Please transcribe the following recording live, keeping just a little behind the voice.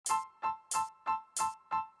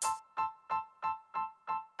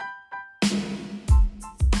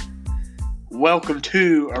welcome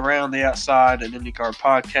to Around the Outside, an IndyCar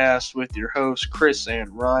podcast with your hosts, Chris and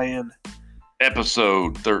Ryan.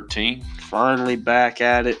 Episode 13. Finally back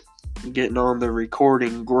at it, getting on the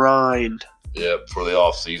recording grind. Yep, for the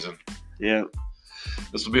off season. Yep.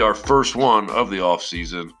 This will be our first one of the off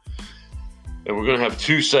season. And we're going to have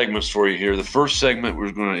two segments for you here. The first segment,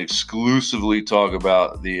 we're going to exclusively talk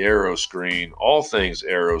about the aero screen, all things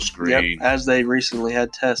aero screen. Yep, as they recently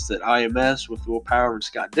had tests at IMS with Will Power and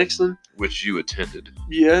Scott Dixon. Which you attended.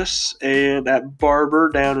 Yes, and at Barber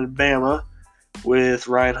down in Bama with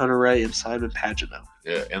Ryan Hunter-Reay and Simon Pagenaud.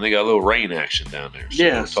 Yeah, and they got a little rain action down there.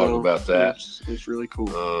 So we'll talk about that. It's really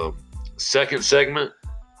cool. Second segment.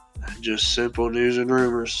 Just simple news and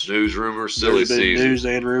rumors. News, rumors, silly season. News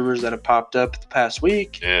and rumors that have popped up the past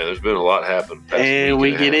week. Yeah, there's been a lot happen. And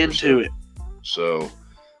we get into it. So,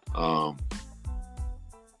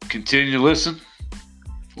 continue to listen.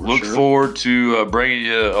 Look forward to bringing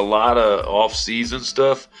you a lot of off-season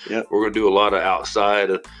stuff. Yep. We're going to do a lot of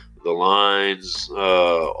outside of the lines,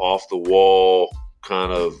 off the wall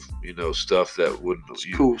kind of, stuff that wouldn't.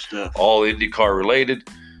 Cool stuff. All IndyCar related.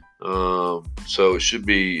 So it should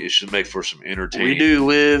make for some entertaining. We do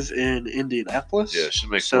live in Indianapolis. Yeah, it should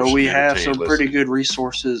make so for we some have some listening. pretty good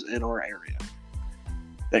resources in our area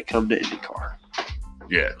that come to IndyCar.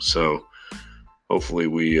 Yeah, so hopefully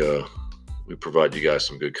we provide you guys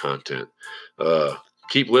some good content.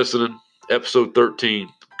 Keep listening. Episode 13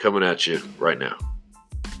 coming at you right now.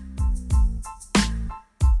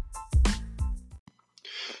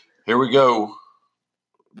 Here we go.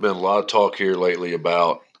 Been a lot of talk here lately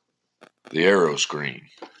about the aero screen.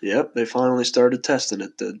 Yep, they finally started testing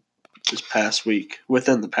it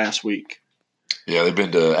within the past week. Yeah, they've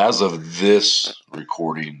been to, as of this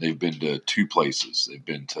recording, they've been to two places. They've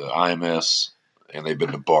been to IMS and they've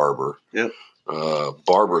been to Barber. Yep.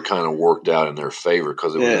 Barber kind of worked out in their favor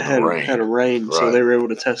because it was in the rain. It had a rain, right. So they were able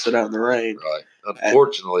to test it out in the rain. Right.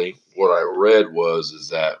 Unfortunately, what I read is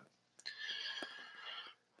that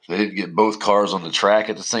they didn't get both cars on the track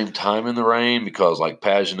at the same time in the rain because, like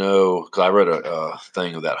Pagenaud, because I read a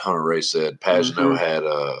thing that Hunter-Reay said Pagenaud had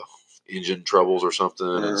engine troubles or something,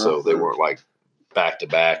 and so they weren't like back to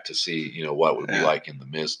back to see what it would be like in the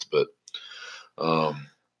mist. But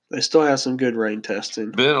they still have some good rain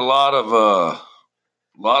testing. Been a lot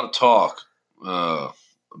of talk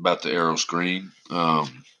about the aero screen.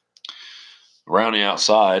 Around the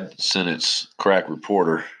Outside sent its crack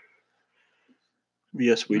reporter.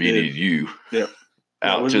 Yes, we meaning did. You. Yep.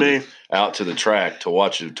 Out to the track to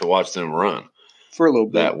watch them run for a little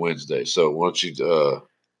bit that Wednesday. So why don't you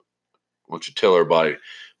tell everybody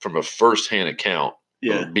from a first-hand account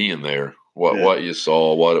of being there what you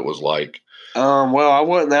saw, what it was like. Well, I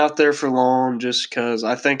wasn't out there for long just because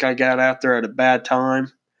I think I got out there at a bad time.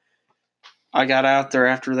 I got out there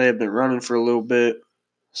after they had been running for a little bit,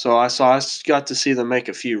 so I got to see them make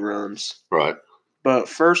a few runs. Right. But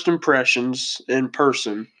first impressions in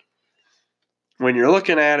person, when you're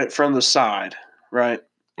looking at it from the side, right,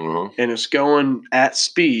 and it's going at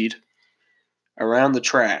speed around the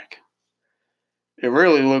track, it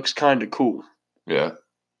really looks kind of cool. Yeah.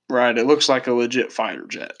 Right, it looks like a legit fighter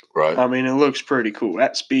jet. Right. I mean, it looks pretty cool.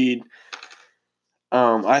 At speed,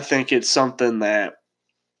 I think it's something that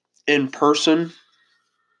in person,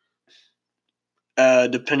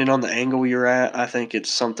 depending on the angle you're at, I think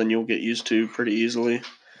it's something you'll get used to pretty easily.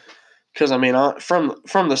 Because, I mean,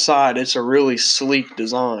 from the side, it's a really sleek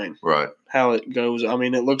design. Right. How it goes. I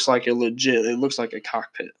mean, it looks like it looks like a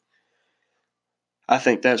cockpit. I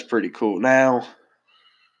think that's pretty cool. Now,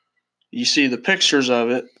 you see the pictures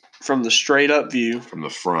of it from the straight-up view. From the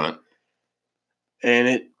front. And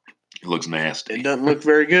it looks nasty. It doesn't look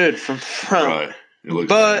very good from the front. Right. It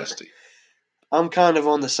looks nasty. I'm kind of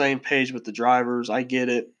on the same page with the drivers. I get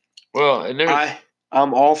it. Well, and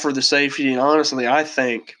I'm all for the safety, and honestly, I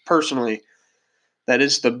think personally that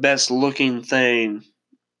it's the best looking thing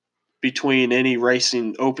between any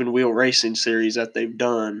open wheel racing series that they've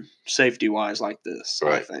done safety wise like this.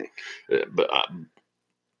 Right. I think. But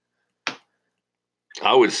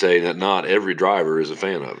I would say that not every driver is a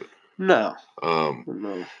fan of it. No.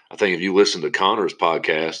 No. I think if you listen to Connor's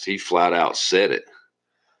podcast, he flat out said it.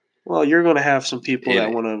 Well, you're going to have some people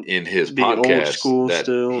that want to in his be podcast old school that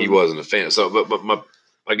still. He wasn't a fan. So, but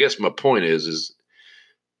I guess my point is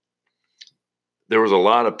there was a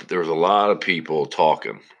lot of people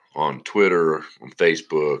talking on Twitter, on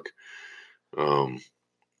Facebook,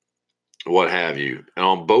 what have you, and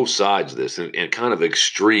on both sides of this, and kind of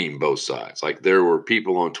extreme both sides. Like there were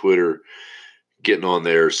people on Twitter getting on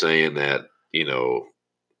there saying that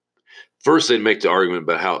first they'd make the argument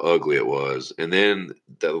about how ugly it was, and then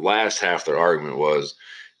the last half of their argument was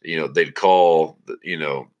they'd call,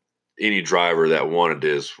 any driver that wanted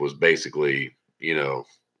this was basically,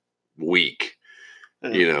 weak,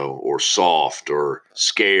 or soft or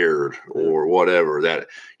scared or whatever. That,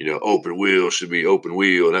 open wheel should be open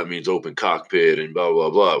wheel, and that means open cockpit and blah, blah,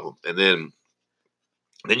 blah. And then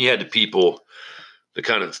you had the people,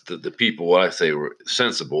 the people, what I say, were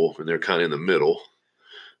sensible, and they're kind of in the middle,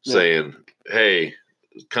 saying, hey,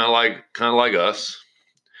 kind of like us.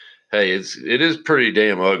 Hey, it is pretty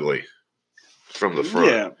damn ugly from the front.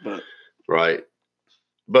 Yeah, but right.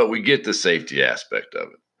 But we get the safety aspect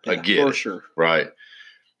of it. Yeah, I get for it. Sure. Right.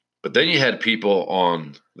 But then you had people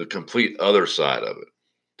on the complete other side of it,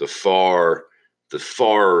 the far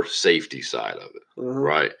safety side of it.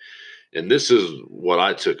 Right. And this is what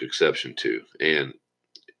I took exception to. And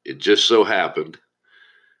it just so happened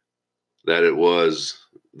that it was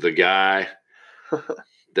the guy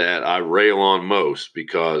that I rail on most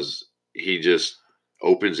because he just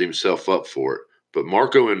opens himself up for it. But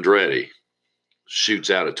Marco Andretti shoots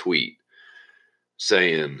out a tweet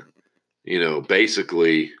saying,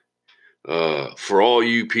 basically, for all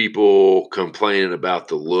you people complaining about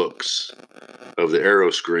the looks of the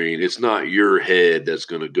aero screen, it's not your head that's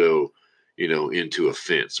going to go, into a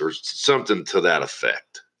fence or something to that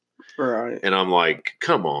effect. Right. And I'm like,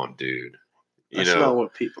 come on, dude. That's not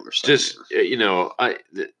what people are saying. Just,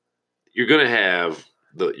 you're going to have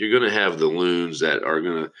the loons that are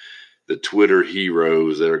going to, the Twitter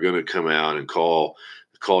heroes that are going to come out and call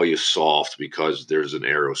you soft because there's an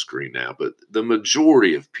aero screen now. But the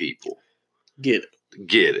majority of people get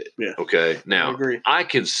it. Yeah. Okay. Now, I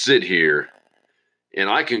can sit here and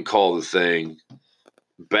I can call the thing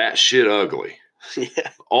batshit ugly.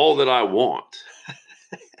 Yeah. All that I want.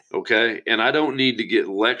 Okay. And I don't need to get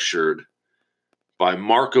lectured by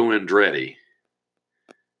Marco Andretti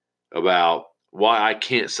about why I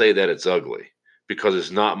can't say that it's ugly, because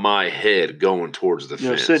it's not my head going towards the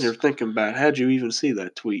fence. Sitting here thinking about, how'd you even see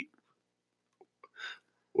that tweet?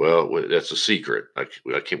 Well, that's a secret.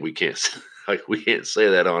 We can't say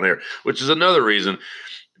that on air, which is another reason.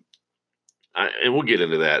 And we'll get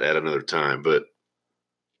into that at another time. But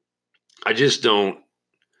I just don't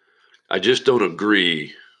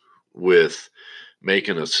agree with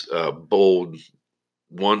making a bold,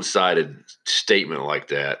 one-sided statement like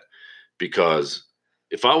that. Because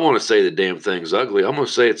if I want to say the damn thing's ugly, I'm going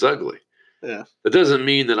to say it's ugly. Yeah. That doesn't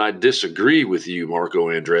mean that I disagree with you, Marco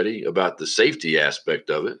Andretti, about the safety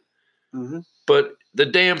aspect of it. But the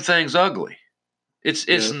damn thing's ugly.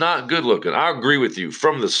 It's not good looking. I agree with you.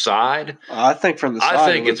 From the side, I think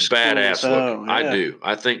it's badass looking. Yeah. I do.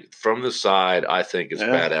 I think from the side, I think it's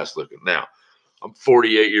badass looking. Now, I'm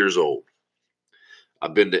 48 years old.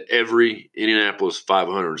 I've been to every Indianapolis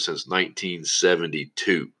 500 since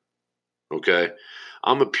 1972. Okay?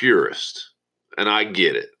 I'm a purist. And I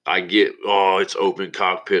get it. It's open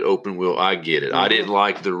cockpit, open wheel. I get it. I didn't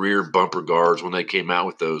like the rear bumper guards when they came out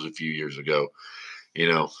with those a few years ago,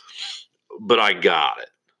 but I got it.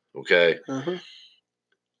 Okay.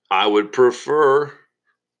 I would prefer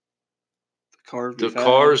the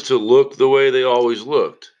cars to look the way they always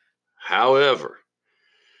looked. However,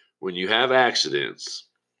 when you have accidents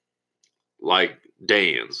like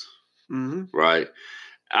Dan's, right?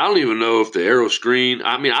 I don't even know if the aero screen,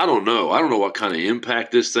 I don't know. I don't know what kind of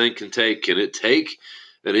impact this thing can take. Can it take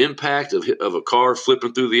an impact of a car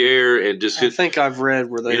flipping through the air and just hit? I think I've read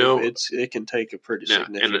where it can take a pretty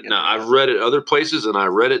significant. Now I've read it other places, and I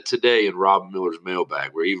read it today in Robin Miller's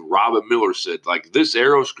mailbag, where even Robin Miller said, like, this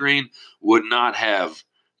aero screen would not have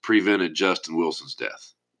prevented Justin Wilson's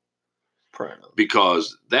death.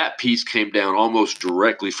 Because that piece came down almost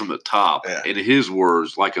directly from the top, in his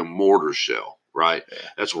words, like a mortar shell. Right? Yeah.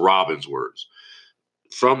 That's Robin's words.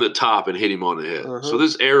 From the top and hit him on the head. So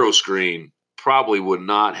this aero screen probably would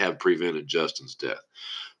not have prevented Justin's death.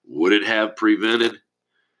 Would it have prevented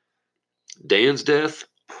Dan's death?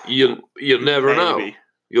 You'll never know.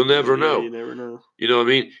 You'll never know. You never know. You know what I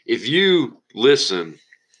mean? If you listen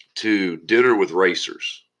to Dinner with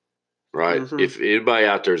Racers, right? If anybody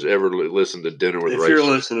out there has ever listened to Dinner with Racers. If you're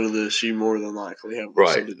listening to this, you more than likely have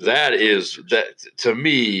listened to this. That to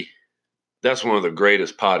me, that's one of the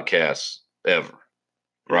greatest podcasts ever,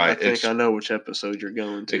 right? I think I know which episode you're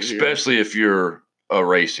going to. Especially if you're a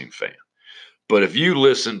racing fan. But if you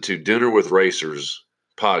listen to Dinner with Racers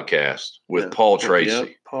podcast with Paul Tracy. Yep,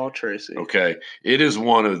 Paul Tracy. Okay. It is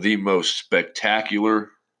one of the most spectacular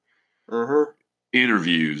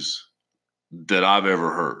interviews that I've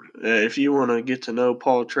ever heard. If you want to get to know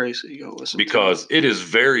Paul Tracy, go listen because it is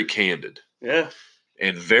very candid. Yeah.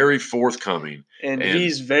 And very forthcoming. And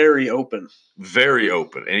he's very open. Very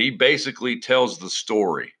open. And he basically tells the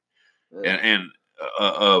story. Yeah. And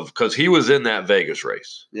because he was in that Vegas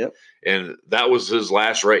race. Yep. And that was his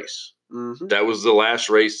last race. Mm-hmm. That was the last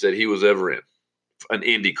race that he was ever in, an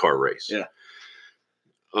IndyCar race. Yeah.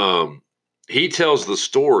 He tells the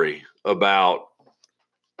story about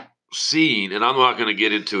seeing, and I'm not going to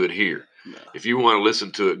get into it here. No. If you want to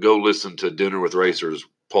listen to it, go listen to Dinner with Racers,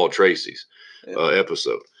 Paul Tracy's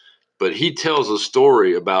episode. But he tells a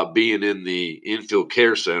story about being in the infield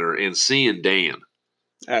care center and seeing Dan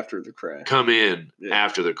after the crash come in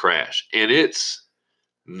after the crash, and it's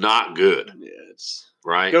not good. Yeah, it's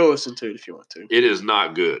right. Go listen to it if you want to. It is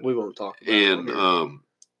not good. We won't talk about it. And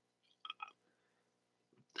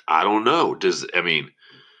I don't know.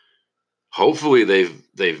 Hopefully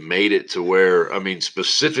they've made it to where,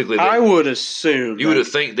 specifically. I would assume you would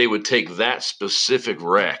think they would take that specific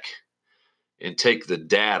wreck and take the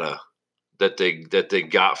data that they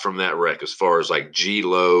got from that wreck as far as like G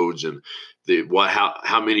loads and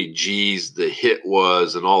how many G's the hit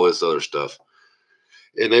was and all this other stuff,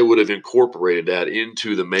 and they would have incorporated that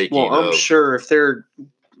into the making. Well, I'm sure if they're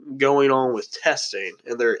going on with testing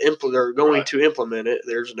and they're going to implement it,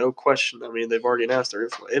 there's no question. They've already announced they're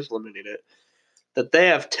implementing it, that they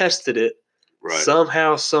have tested it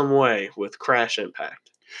somehow, some way with crash impact.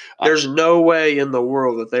 There's no way in the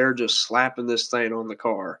world that they're just slapping this thing on the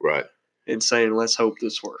car and saying, let's hope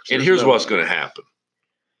this works. And here's what's going to happen.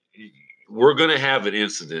 We're going to have an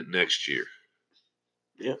incident next year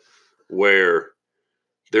where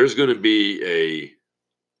there's going to be a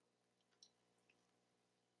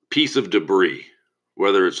piece of debris,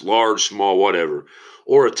 whether it's large, small, whatever,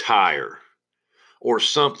 or a tire or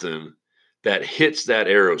something that hits that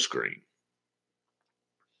aero screen.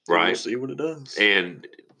 Right? We'll see what it does. And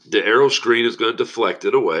the aero screen is going to deflect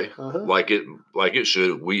it away like it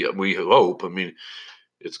should. We hope.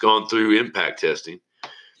 It's gone through impact testing.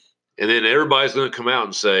 And then everybody's going to come out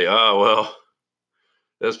and say, oh, well,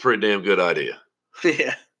 that's a pretty damn good idea.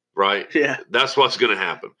 Yeah. Right? Yeah. That's what's going to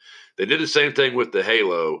happen. They did the same thing with the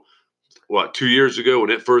Halo, 2 years ago when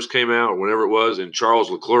it first came out or whenever it was, and Charles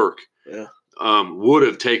Leclerc would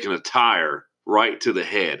have taken a tire right to the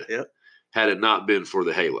head had it not been for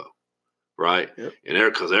the Halo. Right? Yep.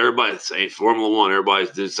 And because everybody saying Formula One, everybody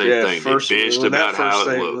did the same thing. They bitched about how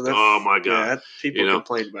it looked. Oh my God. People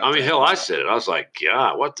complained about that. Hell, I said it. I was like,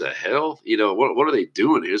 God, what the hell? What are they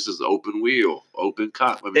doing here? This is open wheel, open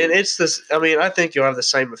cop. And it's this, I think you'll have the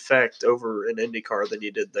same effect over in IndyCar than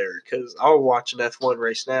you did there. Because I'll watch an F1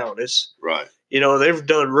 race now, and it's, they've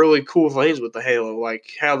done really cool things with the Halo,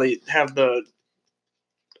 like how they have the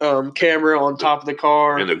camera on top of the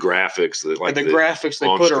car and the graphics graphics they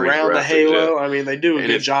put around the Halo. They do a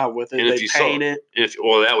good job with it. And they paint it.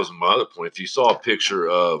 That was my other point. If you saw a picture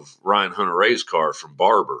of Ryan Hunter-Reay's car from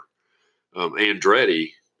Barber,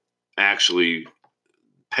 Andretti actually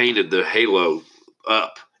painted the Halo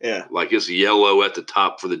up. Yeah, like it's yellow at the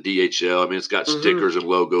top for the DHL. It's got stickers and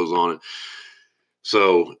logos on it.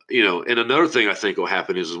 So and another thing I think will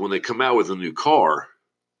happen is when they come out with a new car.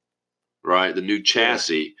 Right, the new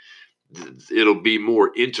chassis, it'll be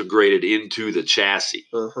more integrated into the chassis,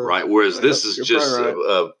 right? Whereas this is just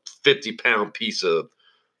a 50-pound piece of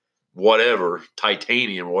whatever,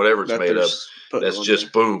 titanium or whatever it's made of, that's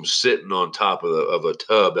just sitting on top of a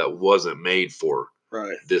tub that wasn't made for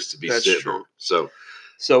this to be sitting on. So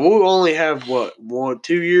we'll only have 2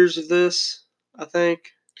 years of this, I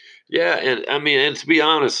think. Yeah, and to be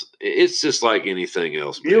honest, it's just like anything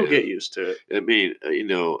else, man. You'll get used to it.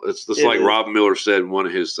 It's just like Rob Miller said in one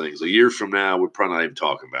of his things. A year from now, we're probably not even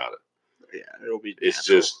talking about it. Yeah, it'll be. It's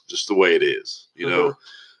just the way it is,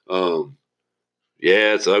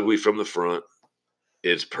 it's ugly from the front.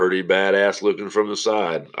 It's pretty badass looking from the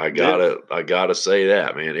side. I gotta say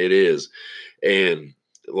that, man. It is, and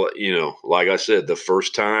like I said, the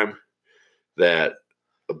first time that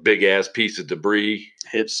a big ass piece of debris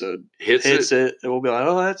hits it, it will be like,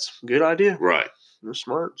 oh, that's a good idea. Right. They're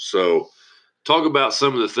smart. So talk about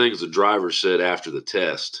some of the things the drivers said after the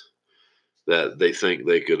test that they think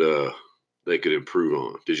they could improve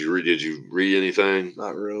on. Did you read anything?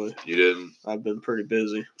 Not really. You didn't? I've been pretty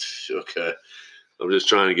busy. Okay. I'm just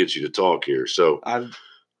trying to get you to talk here. So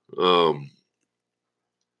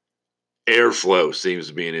airflow seems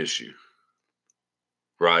to be an issue.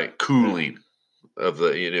 Right? Cooling. Of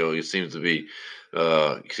the, it seems to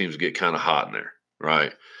get kind of hot in there,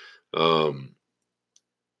 right?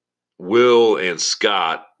 Will and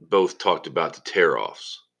Scott both talked about the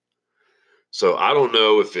tear-offs. So I don't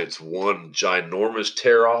know if it's one ginormous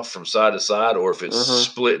tear-off from side to side or if it's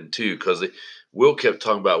split in two, because Will kept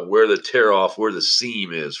talking about where the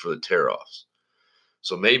seam is for the tear-offs.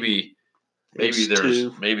 So maybe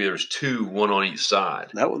there's two, one on each side.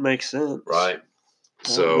 That would make sense, right?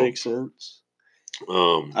 That makes sense.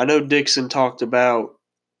 I know Dixon talked about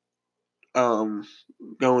going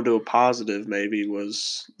to a positive. Maybe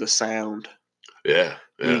was the sound. Yeah.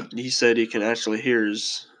 He said he can actually hear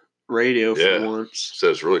his radio for once. So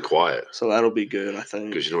it's really quiet. So that'll be good, I think.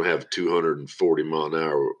 Because you don't have 240 mile an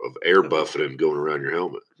hour of air buffeting going around your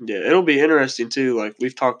helmet. Yeah, it'll be interesting too. Like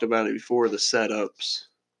we've talked about it before, the setups.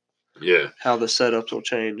 Yeah. How the setups will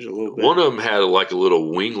change a little bit. One of them had like a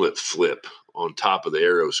little winglet flip on top of the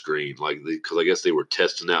aero screen, because I guess they were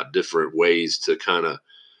testing out different ways to kind of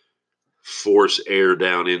force air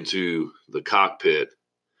down into the cockpit.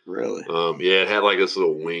 Really? Yeah, it had like this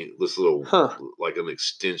little wing, like an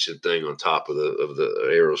extension thing on top of the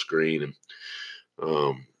aero screen,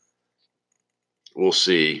 and we'll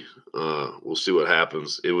see. We'll see what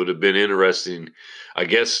happens. It would have been interesting, I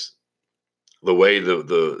guess. The way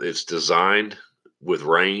it's designed with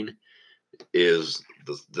rain is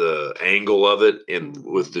the angle of it, and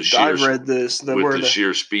with the sheer. I read this with the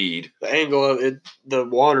sheer speed. The angle of it, the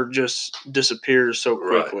water just disappears so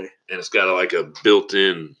quickly, and it's got like a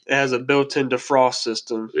built-in. It has a built-in defrost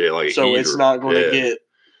system. Yeah, like so heater. It's not going to get.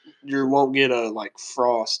 You won't get a like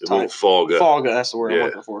frost. It won't fog up. Fog up. That's the word I'm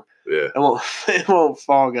looking for. Yeah. It won't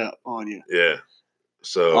fog up on you. Yeah.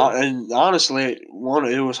 So and honestly, it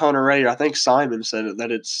was Hunter Ray. I think Simon said it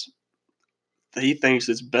that he thinks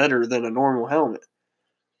it's better than a normal helmet.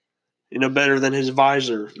 Better than his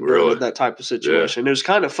visor. Really? That type of situation. It was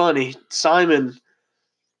kind of funny. Simon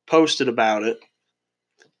posted about it,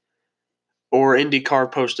 or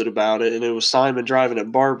IndyCar posted about it, and it was Simon driving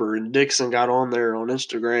at Barber, and Dixon got on there on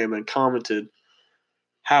Instagram and commented,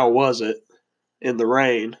 "How was it in the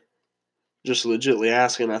rain?" Just legitimately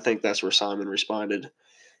asking. I think that's where Simon responded.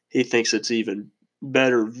 He thinks it's even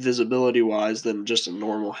better visibility-wise than just a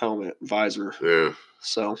normal helmet visor. Yeah.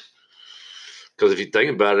 So. Because if you think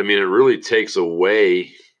about it, I mean, it really takes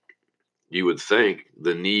away, you would think,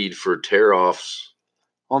 the need for tear-offs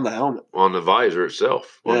on the helmet, on the visor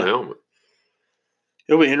itself, on the helmet.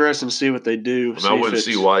 It'll be interesting to see what they do. I wouldn't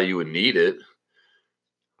see why you would need it.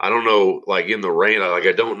 I don't know, like in the rain,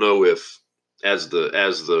 I don't know if as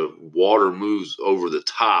the water moves over the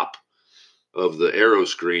top of the aero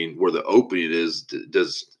screen where the opening is,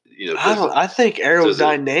 I think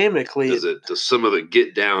aerodynamically, does some of it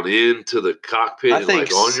get down into the cockpit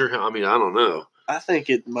on your? I mean, I don't know. I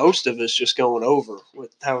think most of it's just going over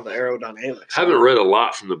with how the aerodynamics. I haven't read a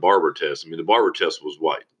lot from the Barber test. I mean, the Barber test was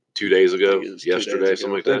what, 2 days ago, yesterday,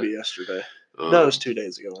 something like that. Maybe yesterday. No, it was 2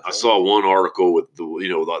 days ago. I saw one article with the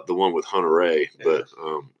one with Hunter Ray, but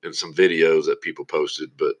and some videos that people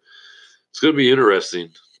posted. But it's going to be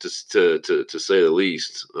interesting to say the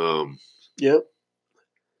least. Yep.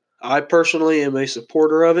 I personally am a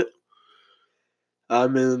supporter of it.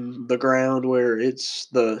 I'm in the ground where it's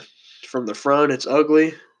from the front, it's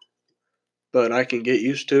ugly, but I can get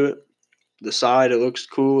used to it. The side, it looks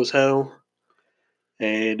cool as hell,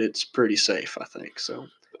 and it's pretty safe, I think. So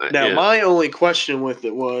now, my only question with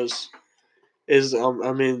it is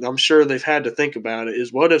I'm sure they've had to think about it.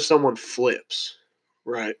 Is what if someone flips,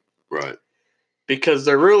 right? Right. Because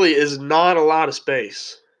there really is not a lot of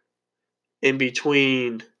space in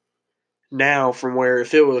between. Now, from where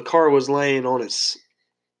if the car was laying on its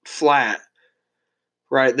flat,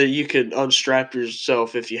 right, that you could unstrap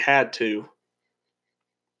yourself if you had to.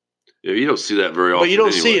 Yeah, you don't see that very often. But you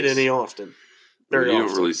don't see it any often. You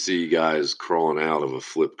don't really see guys crawling out of a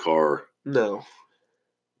flipped car. No.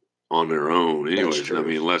 On their own, anyways. I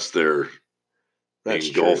mean, unless they're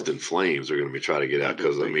engulfed in flames, they're going to be trying to get out.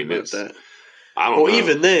 Because I mean, it's that. I don't know. Well,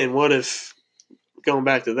 even then, what if going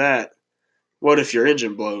back to that? What if your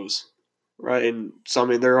engine blows? Right, and so I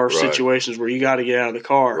mean, there are situations where you got to get out of the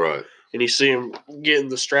car, right? And you see them getting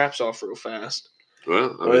the straps off real fast.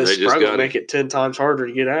 Well, I mean, they just got to make it 10 times harder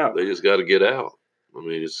to get out. They just got to get out. I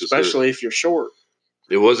mean, it's just especially if you're short.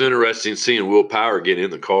 It was interesting seeing Will Power get in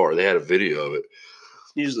the car. They had a video of it.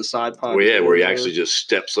 Use the side pod. Well, yeah, where he actually just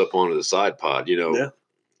steps up onto the side pod. Yeah.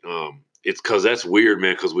 It's because that's weird,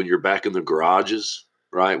 man. Because when you're back in the garages,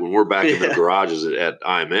 right? When we're back in the garages at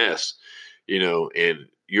IMS, and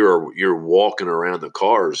you're walking around the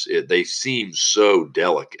cars, they seem so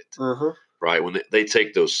delicate, right? When they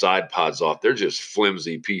take those side pods off, they're just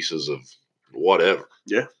flimsy pieces of whatever.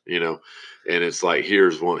 Yeah. And it's like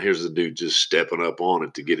here's the dude just stepping up on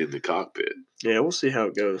it to get in the cockpit. Yeah, we'll see how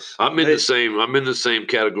it goes. I'm in the same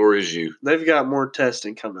category as you. They've got more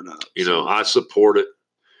testing coming up. I support it.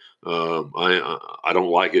 I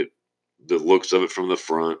don't like it, the looks of it from the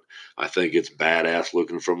front. I think it's badass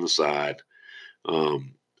looking from the side.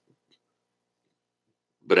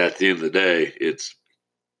 But at the end of the day, it's,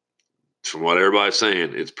 from what everybody's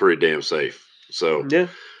saying, it's pretty damn safe. So yeah.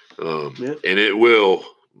 And it will,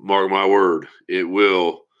 mark my word, it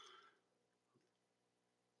will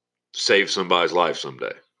save somebody's life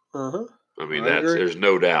someday. Uh-huh. I mean, there's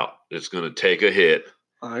no doubt it's going to take a hit.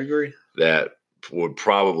 I agree. That would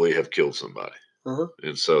probably have killed somebody. Uh-huh.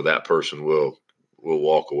 And so that person will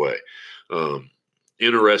walk away.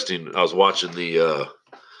 Interesting. I was watching the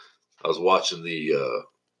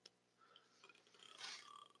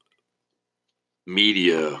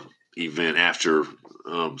media event after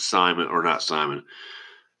Simon, or not Simon.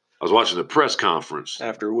 I was watching the press conference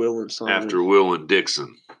after Will and Simon. After Will and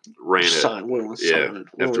Dixon ran it.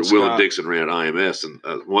 After Will and Dixon ran IMS, and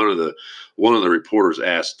one of the reporters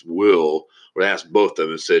asked Will, or asked both of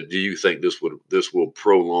them, and said, "Do you think this will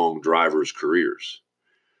prolong drivers' careers?"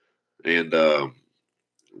 And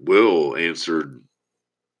Will answered,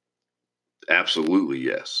 "Absolutely,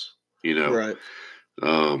 yes." Right.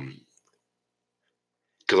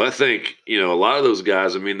 Because I think a lot of those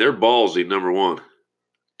guys. I mean, they're ballsy, number one,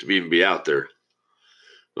 to even be out there.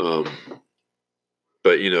 But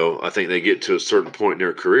I think they get to a certain point in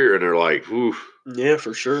their career and they're like, "Ooh." Yeah,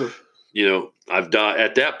 for sure. I've died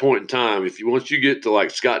at that point in time. Once you get to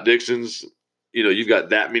like Scott Dixon's, you've got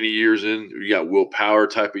that many years in. You got Will Power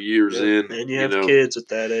type of years in, and you have kids at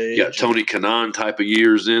that age. You got Tony Kanaan type of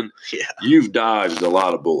years in. Yeah, you've dodged a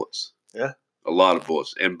lot of bullets. Yeah, a lot of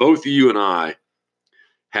bullets. And both you and I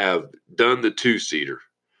have done the 2-seater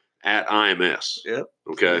at IMS. Yep.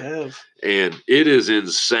 Okay. And it is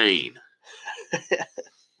insane.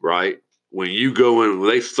 Right? When you go in, when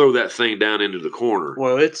they throw that thing down into the corner.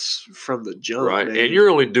 Well, it's from the jump. Right. Man. And you're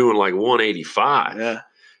only doing like 185. Yeah.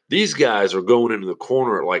 These guys are going into the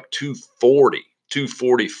corner at like 240,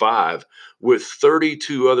 245 with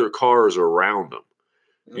 32 other cars around them.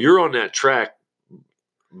 Mm-hmm. You're on that track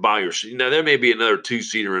by yourself. Now, there may be another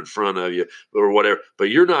 2-seater in front of you or whatever, but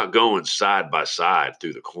you're not going side by side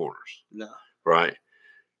through the corners. No. Right?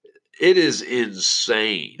 It is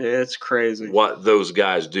insane. Yeah, it's crazy what those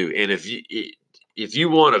guys do. And if you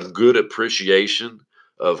want a good appreciation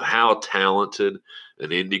of how talented an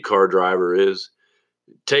IndyCar driver is,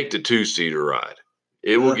 take the 2-seater ride.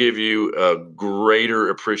 It will give you a greater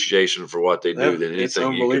appreciation for what they do than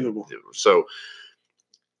anything you can do. So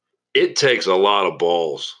it takes a lot of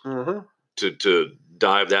balls to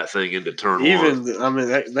dive that thing into turn one. I mean,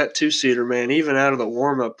 that 2-seater, man, even out of the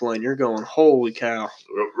warm-up lane, you're going, holy cow.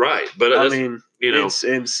 Right. But I mean, it's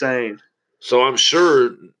insane. So I'm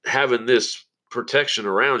sure having this protection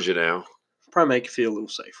around you now probably make you feel a little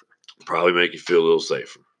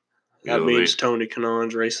safer. That means Tony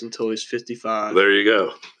Kanaan's racing until he's 55. There you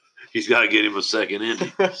go. He's got to get him a second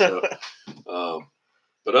Indy. So,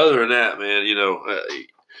 but other than that, man,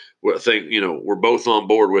 I think we're both on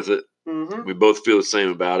board with it. Mm-hmm. We both feel the same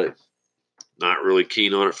about it. Not really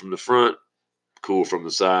keen on it from the front. Cool from the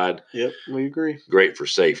side. Yep, we agree. Great for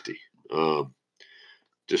safety.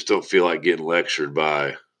 Just don't feel like getting lectured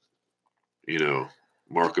by,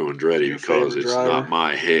 Marco Andretti because it's not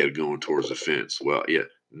my head going towards the fence. Well, yeah,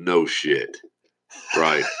 no shit.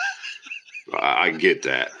 Right. I get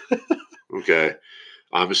that. Okay.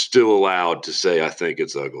 I'm still allowed to say I think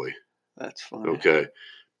it's ugly. That's funny. Okay.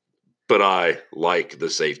 But I like the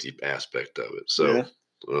safety aspect of it. So,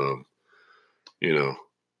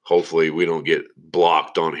 hopefully we don't get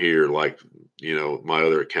blocked on here like, my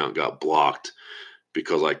other account got blocked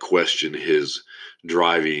because I questioned his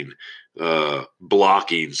driving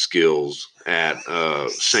blocking skills at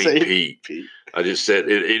St. Pete. I just said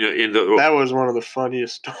that was one of the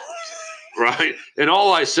funniest stories. Right. And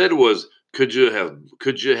all I said was, could you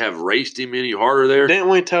have raced him any harder there? Didn't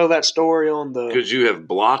we tell that story on the? Could you have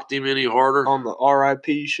blocked him any harder on the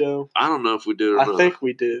RIP show? I don't know if we did or not. I think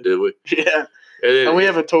we did. Did we? Yeah. And we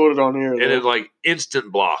haven't told it on here. And it's like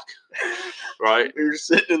instant block, right? We were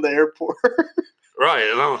sitting in the airport,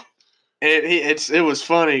 right? And it was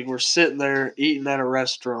funny. We're sitting there eating at a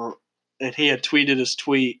restaurant, and he had tweeted his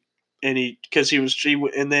tweet, and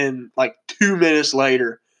and then like 2 minutes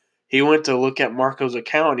later, he went to look at Marco's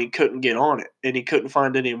account, and he couldn't get on it, and he couldn't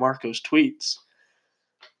find any of Marco's tweets.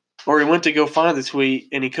 Or he went to go find the tweet,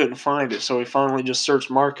 and he couldn't find it, so he finally just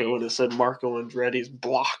searched Marco, and it said Marco Andretti's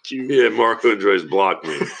blocked you. Yeah, Marco Andretti's blocked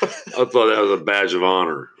me. I thought that was a badge of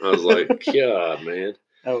honor. I was like, God, man.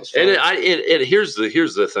 That was funny. And here's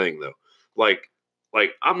the thing, though. Like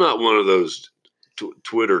I'm not one of those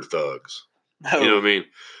Twitter thugs. No. You know what I mean?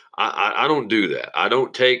 I don't do that. I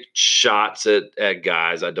don't take shots at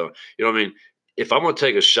guys. I don't. You know what I mean? If I'm gonna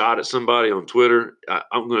take a shot at somebody on Twitter,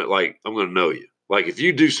 I'm gonna know you. Like if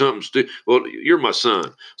you do something stupid, well, you're my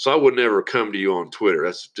son, so I would never come to you on Twitter.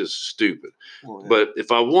 That's just stupid. Oh, yeah. But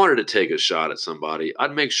if I wanted to take a shot at somebody,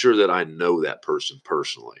 I'd make sure that I know that person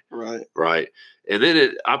personally. Right. Right. And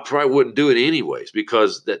then I probably wouldn't do it anyways,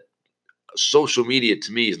 because that social media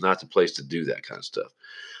to me is not the place to do that kind of stuff.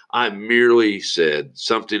 I merely said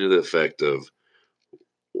something to the effect of,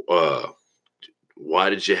 why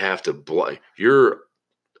did you have to your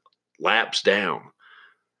laps down,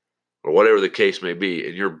 or whatever the case may be,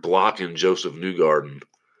 and you're blocking Joseph Newgarden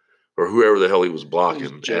or whoever the hell he was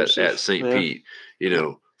blocking at St. Pete,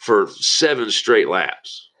 for 7 straight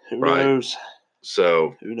laps. Who knows?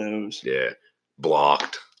 So who knows? Yeah,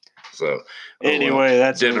 blocked. So anyway,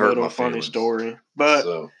 that's a little funny story.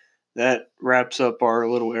 But that wraps up our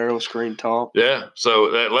little Aeroscreen talk. Yeah. So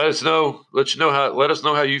let us know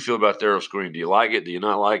how you feel about the Aeroscreen. Do you like it? Do you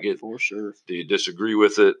not like it? For sure. Do you disagree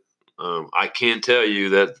with it? I can tell you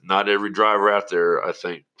that not every driver out there, I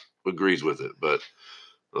think, agrees with it, but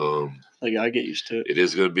I gotta get used to it.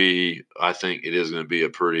 I think it is going to be a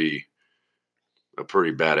pretty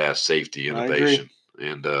badass safety innovation.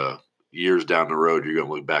 And years down the road, you're going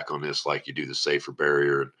to look back on this like you do the safer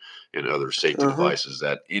barrier and other safety devices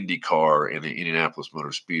that IndyCar and the Indianapolis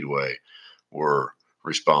Motor Speedway were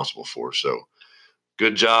responsible for. So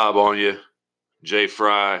good job on you, Jay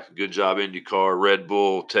Fry. Good job, IndyCar, Red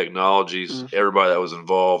Bull Technologies, everybody that was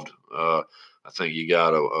involved. I think you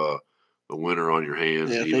got a winner on your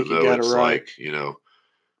hands, even though it's right. Like,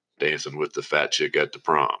 dancing with the fat chick at the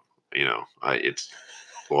prom. It's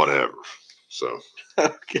whatever. So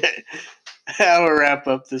okay, I'll wrap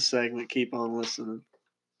up this segment. Keep on listening.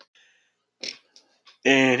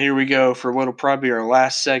 And here we go for what will probably be our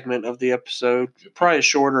last segment of the episode. Probably a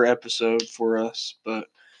shorter episode for us, but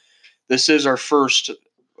this is our first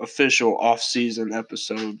official off-season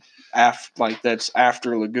episode. That's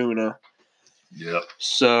after Laguna. Yep.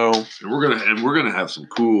 So we're gonna have some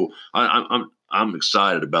cool. I'm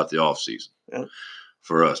excited about the off-season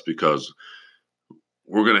for us because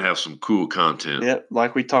we're gonna have some cool content. Yep,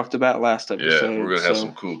 like we talked about last episode. Yeah, we're gonna have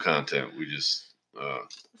some cool content. We just.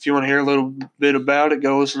 If you want to hear a little bit about it,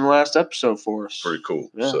 go listen to the last episode for us. Pretty cool.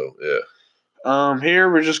 Yeah. So, yeah.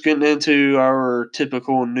 Here we're just getting into our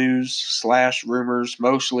typical news / rumors,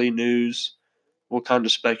 mostly news. We'll kind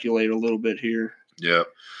of speculate a little bit here. Yeah.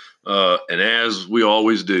 And as we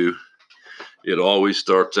always do, it always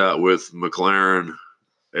starts out with McLaren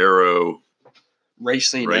Aero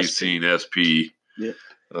Racing SP. Yeah.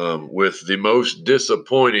 With the most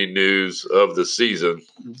disappointing news of the season.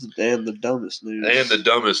 And the dumbest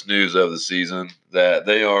news. Of the season, that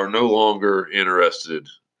they are no longer interested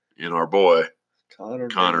in our boy,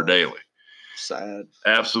 Connor Daly. Sad.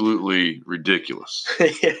 Absolutely ridiculous.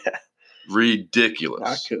 Yeah. Ridiculous.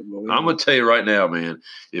 I couldn't believe it. I'm going to tell you right now, man,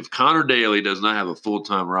 if Connor Daly does not have a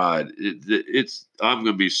full-time ride, I'm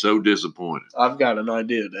going to be so disappointed. I've got an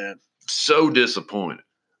idea, Dad. So disappointed.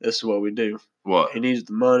 This is what we do. What? He needs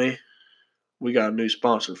the money. We got a new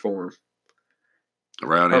sponsor for him.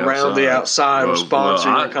 Around the outside of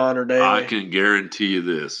sponsoring Connor Daly. I can guarantee you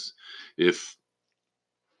this. If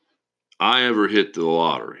I ever hit the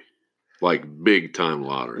lottery, like big time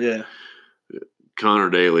lottery,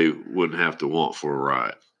 Connor Daly wouldn't have to want for a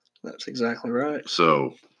ride. That's exactly right.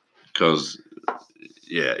 So, because,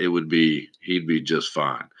 he'd be just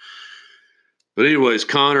fine. But anyways,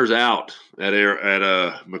 Connor's out at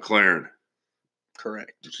McLaren.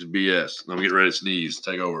 Correct. Which is BS. I'm getting ready to sneeze.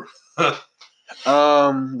 Take over.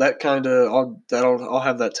 That kind of I'll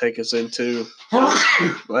have that take us into.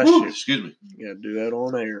 Bless you. Excuse me. You gotta do that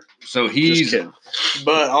on air. So he's just kidding.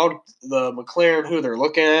 But the McLaren who they're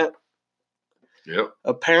looking at. Yep.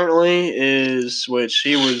 Apparently which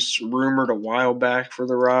he was rumored a while back for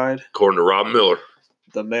the ride. According to Rob Miller.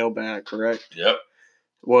 The mailbag, correct? Yep.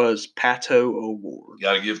 Was Pato O'Ward.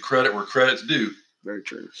 Got to give credit where credit's due. Very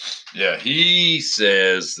true. Yeah, he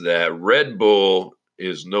says that Red Bull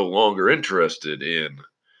is no longer interested in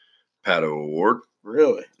Pato O'Ward.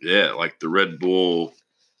 Really? Yeah, like the Red Bull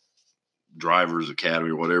Drivers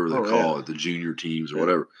Academy or whatever they call it, the junior teams or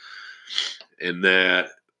whatever. And that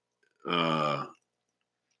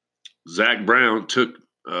Zach Brown took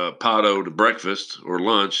Pato to breakfast or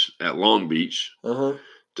lunch at Long Beach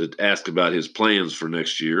to ask about his plans for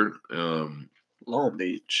next year. Long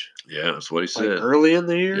Beach. Yeah, that's what he said. Like early in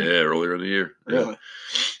the year? Yeah, earlier in the year. Really?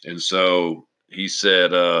 Yeah. And so he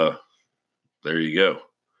said, there you go.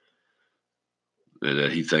 And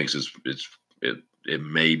that he thinks it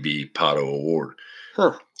may be Pato O'Ward.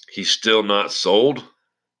 Huh. He's still not sold.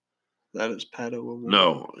 That is Pato O'Ward.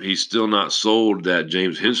 No, he's still not sold that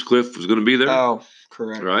James Hinchcliffe was going to be there. Oh,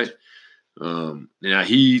 correct. Right? Now,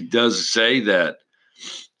 he does say that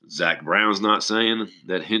Zach Brown's not saying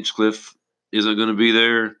that Hinchcliffe isn't going to be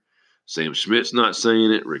there. Sam Schmidt's not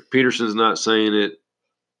saying it. Rick Peterson's not saying it.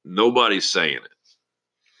 Nobody's saying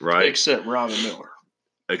it, right? Except Robin Miller.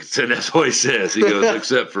 That's what he says. He goes,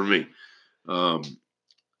 except for me. And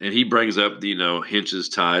he brings up, Hinch's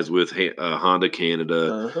ties with Honda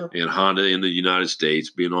Canada and Honda in the United States,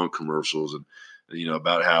 being on commercials, and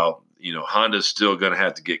about how Honda's still going to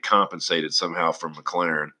have to get compensated somehow from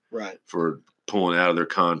McLaren, right, for pulling out of their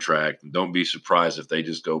contract. And don't be surprised if they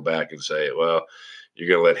just go back and say, well, you're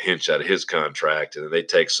going to let Hinch out of his contract, and then they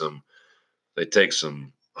take some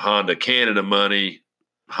Honda Canada money,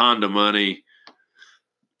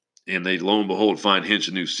 and they lo and behold find Hinch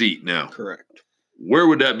a new seat. Now, correct. Where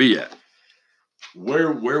would that be at?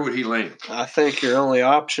 Where would he land? I think your only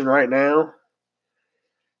option right now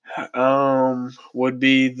would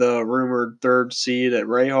be the rumored third seed at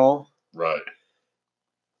Rahal. Right.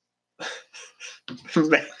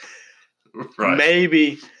 Right.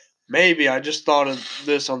 Maybe I just thought of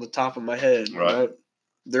this on the top of my head. Right.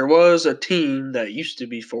 There was a team that used to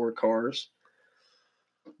be 4 cars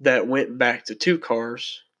that went back to 2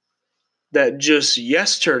 cars. That just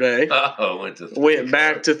yesterday went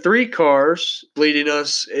back to 3 cars, leading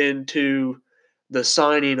us into the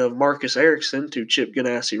signing of Marcus Ericsson to Chip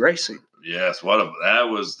Ganassi Racing. Yes, that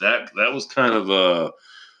was kind of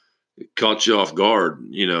caught you off guard,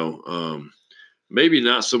 maybe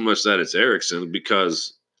not so much that it's Ericsson,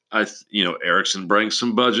 because Ericsson brings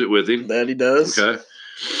some budget with him. That he does. Okay.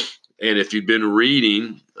 And if you've been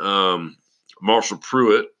reading Marshall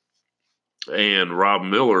Pruitt and Rob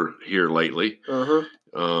Miller here lately,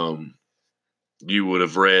 you would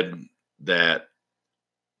have read that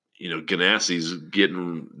Ganassi's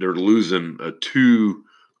they're losing a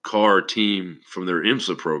 2-car team from their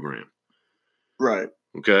IMSA program, right?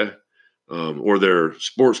 Okay, or their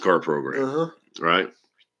sports car program, right?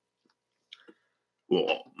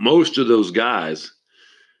 Well, most of those guys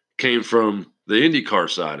came from the IndyCar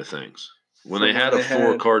side of things when they had a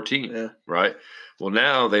 4-car team, right? Well,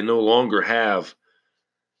 now they no longer have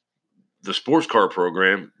the sports car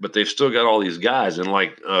program, but they've still got all these guys. And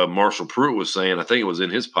like Marshall Pruitt was saying, I think it was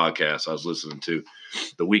in his podcast I was listening to,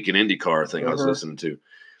 the Week in IndyCar thing I was listening to.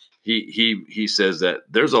 He says that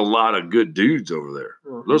there's a lot of good dudes over there.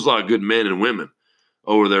 There's a lot of good men and women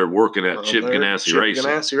over there working at Chip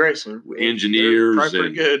Ganassi Racing. Engineers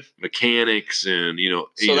and good mechanics and,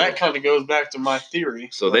 So that kind of goes back to my theory.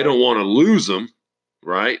 So they don't want to lose them,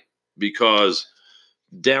 right? Because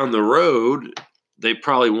down the road, they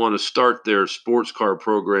probably want to start their sports car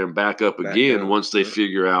program back up again once they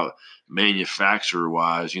figure out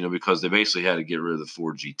manufacturer-wise, because they basically had to get rid of the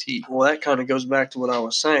Ford GT. Well, that kind of goes back to what I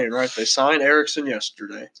was saying, right? They signed Ericsson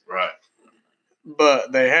yesterday. Right.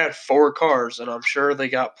 But they had 4 cars, and I'm sure they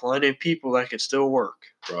got plenty of people that could still work.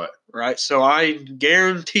 Right. Right? So I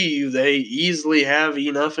guarantee you they easily have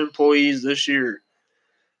enough employees this year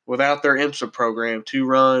without their IMSA program to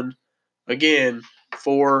run, again,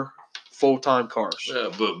 4 full-time cars. Yeah,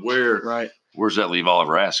 but where's that leave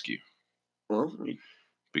Oliver Askew? Well,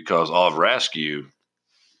 because Oliver Askew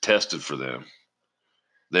tested for them.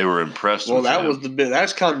 They were impressed with him. Well,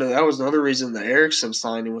 that was another reason the Ericsson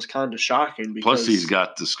signing was kind of shocking. Because, plus, he's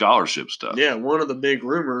got the scholarship stuff. Yeah, one of the big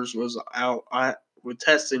rumors was with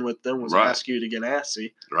testing with them was Askew to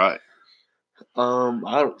Ganassi. Right.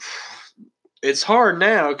 It's hard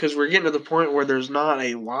now because we're getting to the point where there's not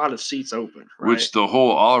a lot of seats open. Right? Which the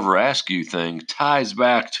whole Oliver Askew thing ties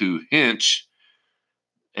back to Hinch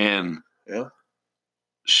and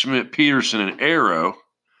Schmidt, Peterson, and Arrow,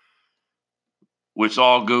 which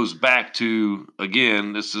all goes back to,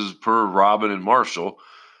 again, this is per Robin and Marshall,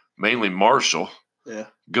 mainly Marshall,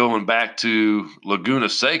 going back to Laguna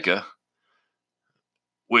Seca,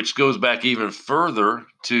 which goes back even further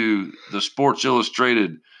to the Sports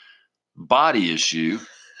Illustrated body issue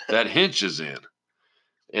that Hinch is in,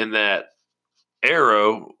 and that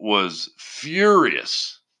Arrow was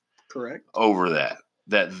furious over that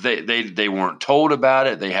they weren't told about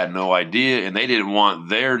it, they had no idea, and they didn't want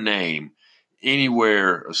their name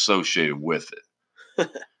anywhere associated with it.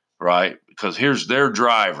 Right? Because here's their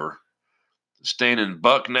driver standing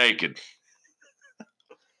buck naked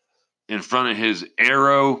in front of his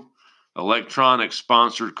Arrow electronic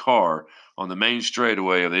sponsored car on the main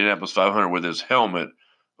straightaway of the Indianapolis 500 with his helmet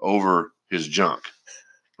over his junk.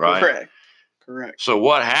 Right? Correct. So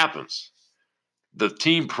what happens? The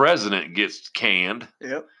team president gets canned.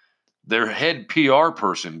 Yep. Their head PR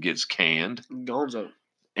person gets canned. Gonzo.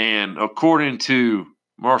 And according to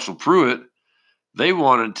Marshall Pruitt, they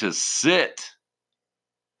wanted to sit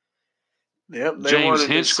Yep, they James wanted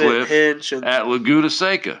Hinchcliffe to sit Hinch at Laguna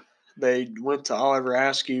Seca. They went to Oliver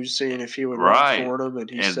Askew seeing if he would run for them, and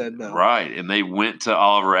he said no. Right, and they went to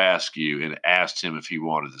Oliver Askew and asked him if he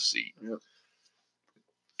wanted the seat. Yep.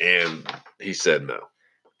 And he said no.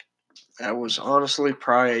 That was honestly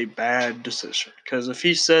probably a bad decision. Because if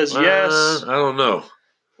he says yes... I don't know.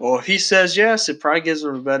 Well, if he says yes, it probably gives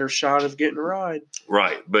him a better shot of getting a ride.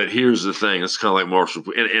 Right, but here's the thing. It's kind of like Marshall.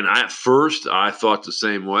 And at first, I thought the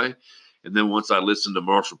same way. And then once I listened to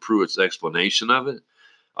Marshall Pruitt's explanation of it,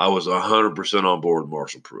 I was 100% on board with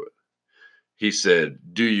Marshall Pruitt. He said,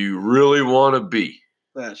 do you really want to be?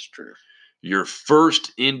 That's true. Your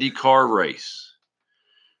first IndyCar race,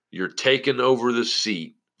 you're taking over the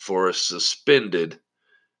seat for a suspended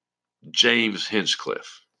James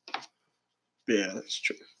Hinchcliffe. Yeah, that's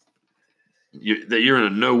true. You're in a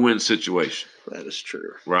no-win situation. That is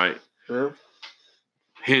true. Right? Yeah.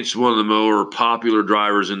 Hinch, one of the more popular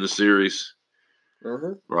drivers in the series.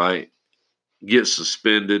 Uh-huh. Right? Gets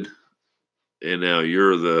suspended, and now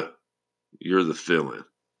you're the fill-in.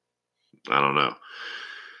 I don't know.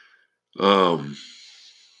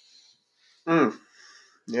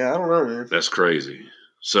 Yeah, I don't know, man. That's crazy.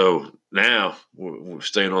 So now we're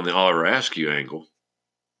staying on the Oliver Askew angle.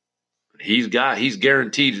 He's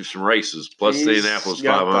guaranteed some races plus the Indianapolis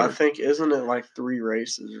 500. I think, isn't it like 3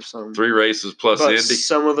 races or something? 3 races plus but Indy.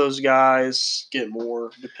 Some of those guys get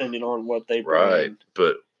more depending on what they bring. Right,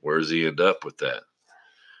 but where does he end up with that?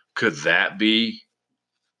 Could that be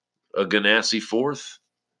a Ganassi 4th?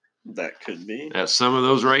 That could be. At some of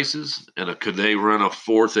those races? And could they run a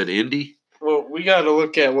 4th at Indy? Well, we got to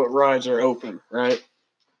look at what rides are open, right?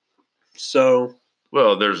 So.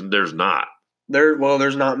 Well, there's not.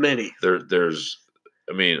 There's not many.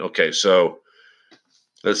 Okay, so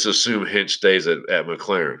let's assume Hinch stays at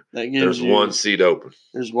McLaren. There's one seat open.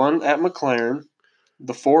 There's one at McLaren.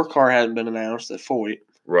 The 4 car hasn't been announced at Foyt.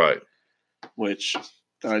 Right. Which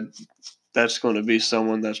that's going to be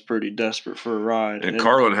someone that's pretty desperate for a ride. And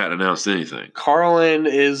Carlin hadn't announced anything. Carlin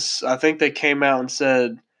I think they came out and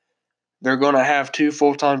said they're going to have 2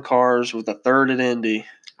 full-time cars with a 3rd at Indy.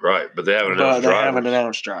 Right, but they haven't announced drivers. They haven't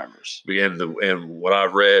announced drivers. And what I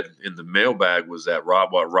read in the mailbag was that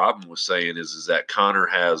what Robin was saying is that Connor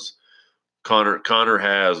has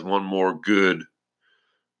one more good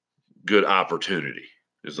opportunity.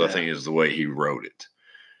 I think is the way he wrote it.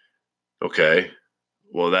 Okay,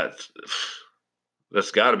 well that's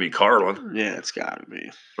got to be Carlin. Yeah, it's got to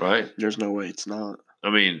be. Right. There's no way it's not. I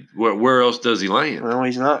mean, where else does he land? Well,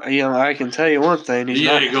 he's not. I can tell you one thing. He's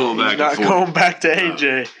not going back to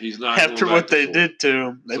AJ. He's not after what they did to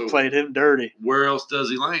him. They played him dirty. Where else does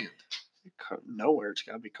he land? Nowhere. It's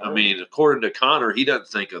got to be Connor. I mean, according to Connor, he doesn't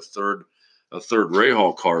think a third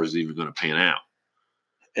Rahal car is even going to pan out,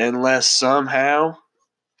 unless somehow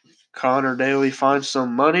Connor Daly finds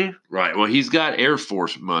some money. Right. Well, he's got Air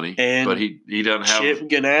Force money, but he doesn't have. Chip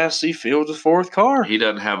Ganassi fields a 4th car. He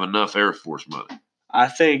doesn't have enough Air Force money. I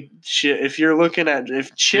think if you're looking at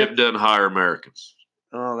Chip doesn't hire Americans.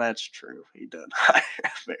 Oh, that's true. He doesn't hire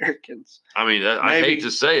Americans. I mean, I hate to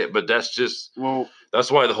say it, but that's just that's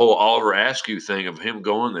why the whole Oliver Askew thing of him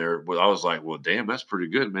going there. I was like, well, damn, that's pretty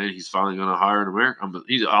good, man. He's finally going to hire an American.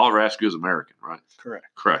 Oliver Askew is American, right?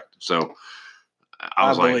 Correct. So I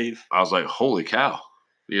was like, holy cow,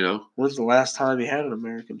 When's the last time he had an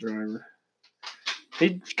American driver?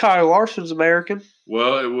 Kyle Larson's American.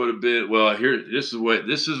 Well, it would have been. Well, this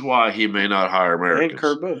is why he may not hire Americans. And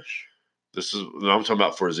Kurt Busch. I'm talking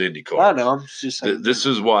about for his Indy car. I know. I'm just saying. This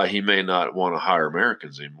is why he may not want to hire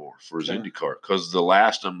Americans anymore for his Indy car, because the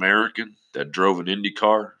last American that drove an Indy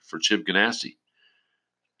car for Chip Ganassi,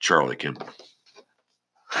 Charlie Kimball.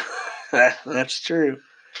 That's true.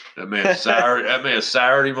 That man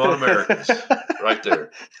soured him on Americans right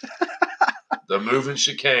there. The moving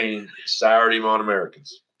chicane soured him on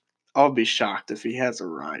Americans. I'll be shocked if he has a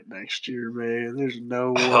ride next year, man. There's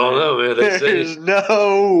no way. I don't know, man. There's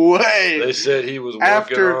no way. They said he was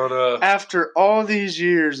working on after all these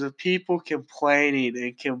years of people complaining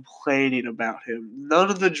about him. None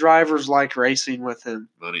of the drivers like racing with him.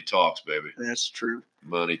 Money talks, baby. That's true.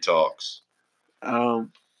 Money talks.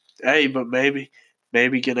 Hey, but maybe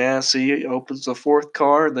Ganassi opens the 4th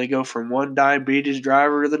car and they go from one diabetes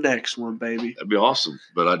driver to the next one, baby. That'd be awesome,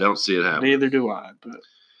 but I don't see it happening. Neither do I, but.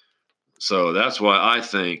 So that's why I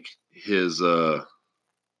think his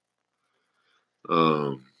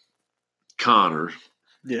Connor.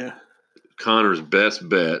 Yeah. Connor's best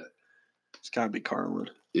bet. It's got to be Carlin.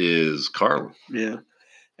 Is Carlin. Yeah.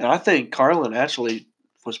 And I think Carlin actually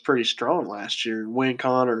was pretty strong last year when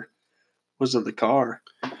Connor was in the car.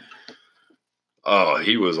 Oh,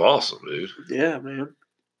 he was awesome, dude. Yeah, man.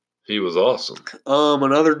 He was awesome.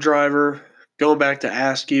 Another driver, going back to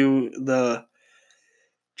ask you, the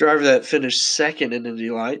driver that finished second in Indy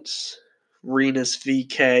Lights, Rinus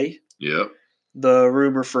VeeKay. Yep. The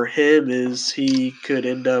rumor for him is he could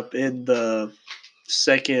end up in the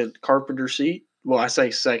second Carpenter seat. Well, I say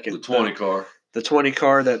second. The 20 car. The 20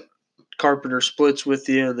 car that Carpenter splits with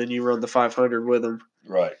you, and then you run the 500 with him.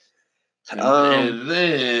 Right. And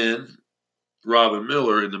then Robin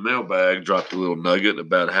Miller in the mailbag dropped a little nugget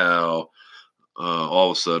about how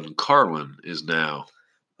all of a sudden Carlin is now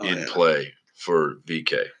in play for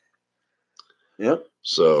VeeKay. Yep.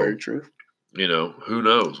 So very true. Who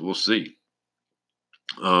knows? We'll see.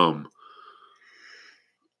 Who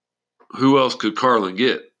else could Carlin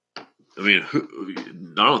get? I mean,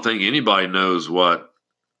 I don't think anybody knows what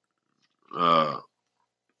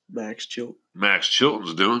Max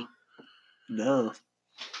Chilton's doing. No.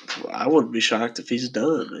 I wouldn't be shocked if he's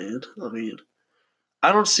done, man. I mean,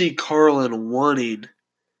 I don't see Carlin wanting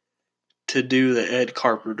to do the Ed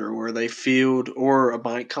Carpenter where they field, or a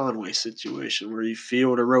Mike Conway situation where you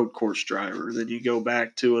field a road course driver, then you go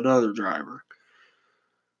back to another driver.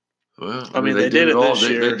 Well, I mean, they did it all this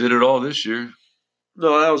year. They did it all this year.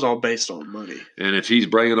 No, that was all based on money. And if he's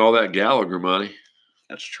bringing all that Gallagher money.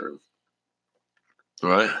 That's true.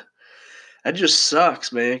 Right? That just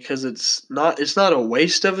sucks, man, because it's not a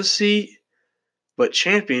waste of a seat, but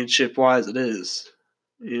championship-wise it is.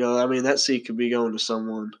 I mean, that seat could be going to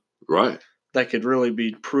someone. Right. That could really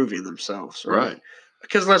be proving themselves. Right.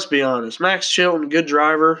 Because let's be honest, Max Chilton, good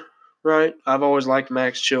driver, right? I've always liked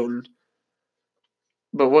Max Chilton.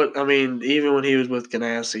 But even when he was with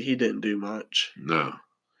Ganassi, he didn't do much. No.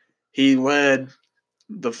 He led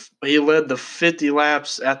the 50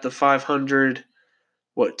 laps at the 500,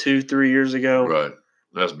 2-3 years ago? Right.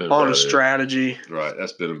 That's been on a strategy. Right.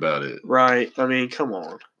 That's been about it. Right. I mean, come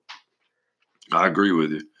on. I agree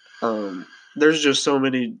with you. There's just so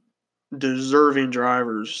many deserving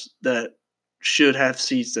drivers that should have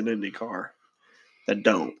seats in IndyCar that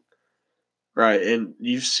don't. Right. And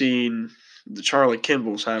you've seen the Charlie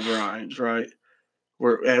Kimballs have rides, right?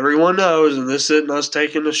 Where everyone knows, and this isn't us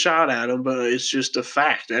taking a shot at them, but it's just a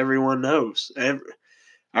fact. Everyone knows.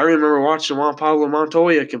 I remember watching Juan Pablo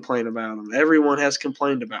Montoya complain about him. Everyone has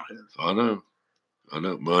complained about him. I know.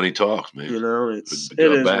 Money talks, man. It is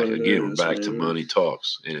back what it again. Is, we're back man. to money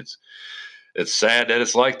talks, and it's sad that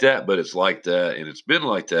it's like that, but it's like that, and it's been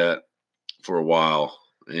like that for a while.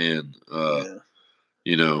 And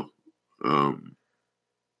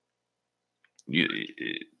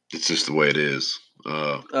it's just the way it is.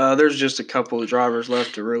 There's just a couple of drivers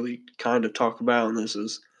left to really kind of talk about, and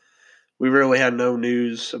we really had no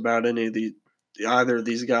news about any of either of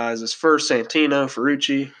these guys. As first, Santino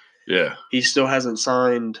Ferrucci. Yeah. He still hasn't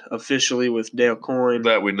signed officially with Dale Coyne.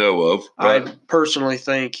 That we know of. Right? I personally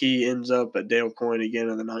think he ends up at Dale Coyne again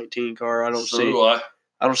in the 19 car. I don't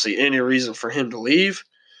see any reason for him to leave.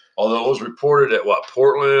 Although it was reported at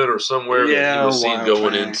Portland or somewhere that he was seen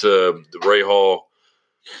going into the Ray Hall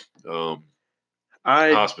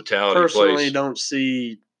hospitality place. I personally don't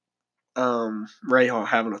see Ray Hall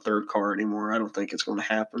having a third car anymore. I don't think it's going to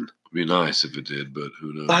happen. It'd be nice if it did, but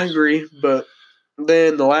who knows? I agree, but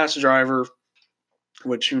then the last driver,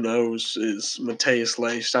 which who knows, is Matheus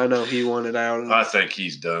Leist. I know he wanted out. I think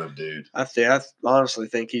he's done, dude. I honestly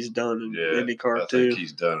think he's done in IndyCar too. I think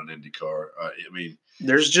he's done in IndyCar. I mean,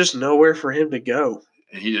 there's just nowhere for him to go.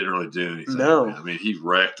 And he didn't really do anything. No. Man. I mean, he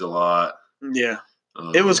wrecked a lot. Yeah.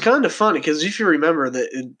 It was kind of funny because if you remember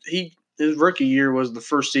that his rookie year was the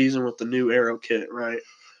first season with the new Aero kit, right?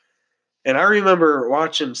 And I remember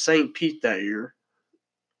watching St. Pete that year.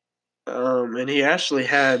 And he actually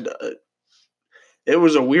had it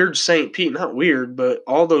was a weird St. Pete, not weird, but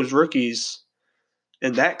all those rookies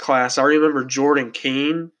in that class. I remember Jordan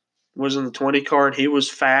Keene was in the 20 car, and he was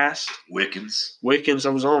fast. Wickens Wickens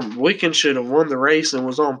should have won the race and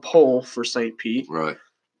was on pole for St. Pete. Right.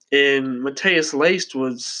 And Matheus Leist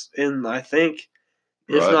was in, I think,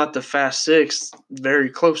 if not the Fast Six, very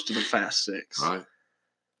close to the Fast Six. Right.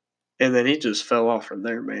 And then he just fell off from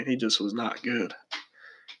there, man. He just was not good.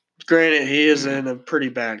 Granted, he is in a pretty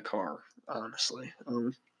bad car, honestly.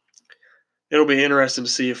 It'll be interesting to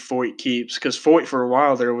see if Foyt keeps, because Foyt for a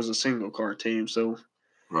while there was a single car team. So,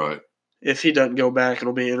 if he doesn't go back,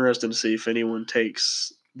 it'll be interesting to see if anyone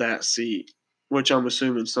takes that seat, which I'm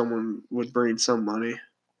assuming someone would bring some money.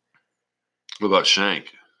 What about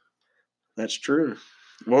Shank? That's true.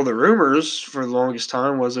 Well, the rumors for the longest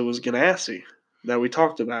time was it was Ganassi that we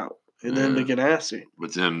talked about. And then the Ganassi.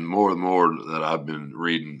 But then more and more that I've been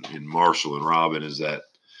reading in Marshall and Robin is that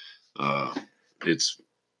I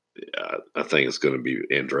think it's going to be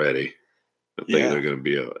Andretti. I think they're going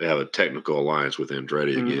to have a technical alliance with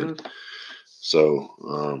Andretti again.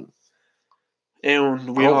 So, and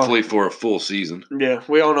hopefully for a full season. Yeah,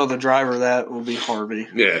 we all know the driver that will be Harvey.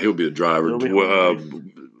 Yeah, he'll be the driver.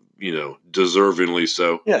 Deservingly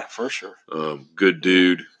so. Yeah, for sure. Good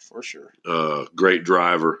dude. For sure. Great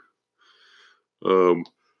driver.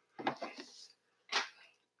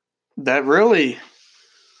 That really,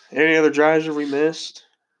 any other driver we missed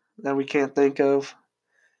that we can't think of?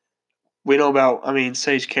 We know about,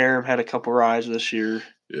 Sage Karam had a couple rides this year.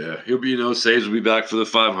 Yeah, he'll be, Sage will be back for the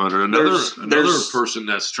 500. Another person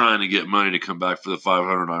that's trying to get money to come back for the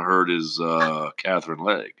 500, I heard, is Catherine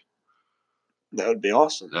Legg. That would be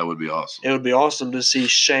awesome. That would be awesome. It would be awesome to see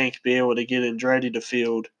Shank be able to get Andretti to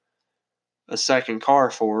field a second car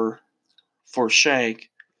for Shank.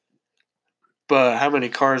 But how many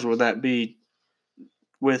cars would that be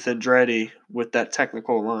with Andretti with that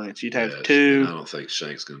technical alliance? You'd have 2. I don't think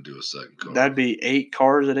Shank's going to do a second car. That'd be 8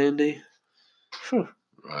 cars at Indy. Whew.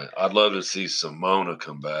 Right. I'd love to see Simona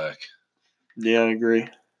come back. Yeah, I agree.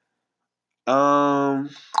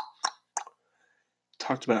 Talked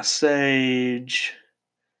about Sage.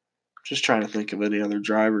 Just trying to think of any other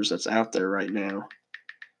drivers that's out there right now.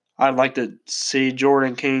 I'd like to see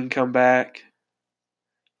Jordan King come back.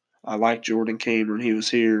 I liked Jordan King when he was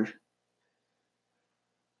here.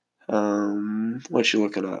 What you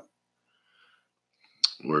looking up?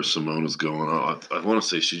 Where Simona's going on. I want to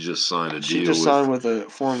say she just signed a deal. She just signed with a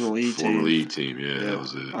Formula E team. Formula E team, yeah, that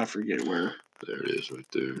was it. I forget where. There it is right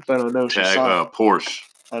there. But I know she signed. Porsche.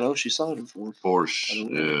 I know she signed him for him. Porsche,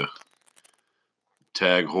 yeah.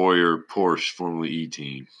 Tag Heuer, Porsche, Formula E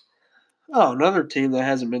team. Oh, another team that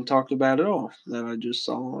hasn't been talked about at all that I just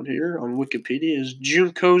saw on here on Wikipedia is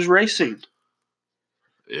Juncos Racing.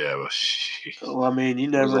 Yeah, well, you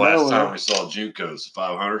never know. The last time we saw Juncos,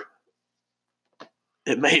 500?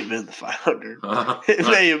 It may have been the 500. It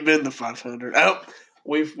may have been the 500. Oh,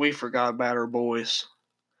 we forgot about our boys.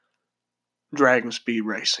 Dragon Speed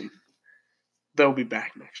Racing. They'll be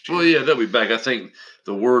back next year. Well, yeah, they'll be back. I think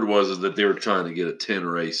the word was that they were trying to get a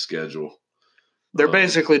 10-race schedule. They're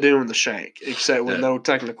basically doing the Shank, except with no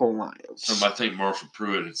technical alliance. I think Marshall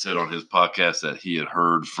Pruitt had said on his podcast that he had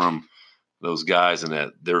heard from those guys and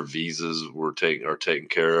that their visas are taken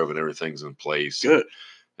care of and everything's in place. Good.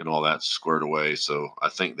 And all that squared away. So I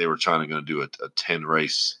think they were trying to do a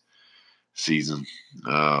 10-race season.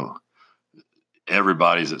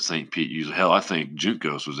 Everybody's at St. Pete usually. Hell, I think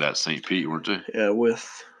Juncos was at St. Pete, weren't they? Yeah, with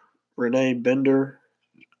Renee Bender.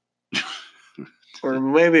 Or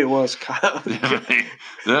maybe it was Kyle. Renee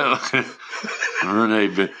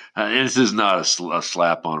Bender. This is not a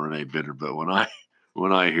slap on Renee Bender, but when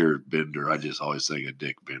I hear Bender, I just always think of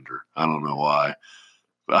Dick Bender. I don't know why.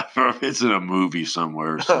 It's in a movie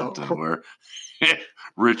somewhere or something where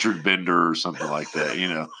Richard Bender or something like that,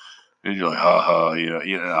 and you're like, I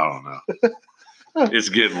don't know. It's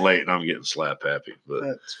getting late and I'm getting slap happy, but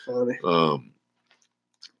that's funny. So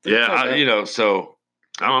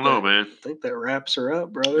I don't know, man. I think that wraps her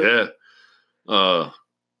up, brother. Yeah.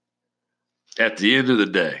 At the end of the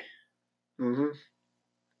day,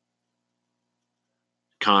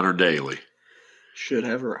 Connor Daly should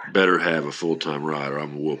have a ride. Better have a full-time ride or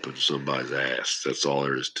I'm whooping somebody's ass. That's all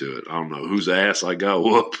there is to it. I don't know whose ass I got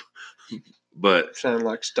whoop, but sound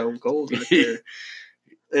like Stone Cold right there.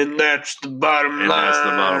 And that's the bottom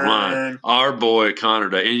line. Our boy Connor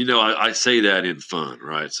Daly, and I say that in fun,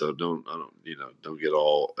 right? So don't get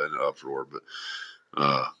all in an uproar. But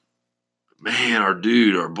man, our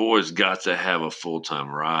boy's got to have a full-time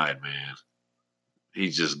ride, man.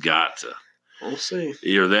 He's just got to. We'll see.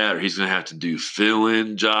 Either that or he's going to have to do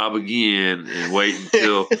fill-in job again and wait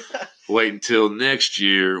until next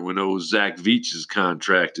year when old Zach Veach's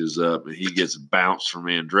contract is up and he gets bounced from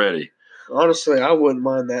Andretti. Honestly, I wouldn't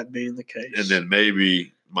mind that being the case. And then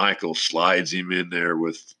maybe Michael slides him in there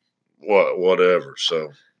with whatever.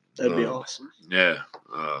 So that'd be awesome. Yeah.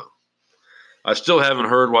 I still haven't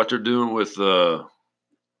heard what they're doing with the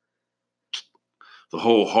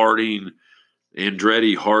whole Harding,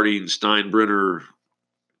 Andretti, Harding, Steinbrenner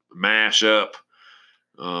mashup.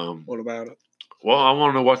 What about it? Well, I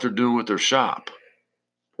want to know what they're doing with their shop.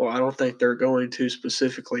 Well, I don't think they're going to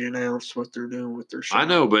specifically announce what they're doing with their shop. I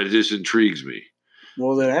know, but it just intrigues me.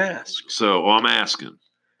 Well, then ask. So, I'm asking.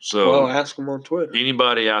 So, ask them on Twitter.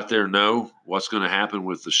 Anybody out there know what's going to happen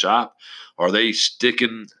with the shop? Are they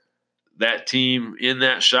sticking that team in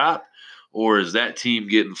that shop, or is that team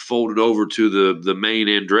getting folded over to the main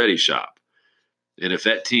Andretti shop? And if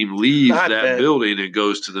that team leaves building and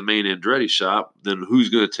goes to the main Andretti shop, then who's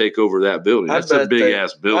going to take over that building? That's a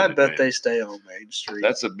big-ass building, I bet they stay on Main Street.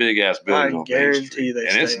 That's a big-ass building on Main Street. They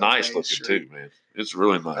and stay it's nice Main looking, Street. too, man. It's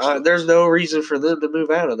really nice. There's no reason for them to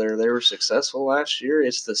move out of there. They were successful last year.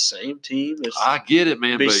 It's the same team. I get it,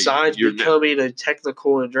 man. Besides becoming a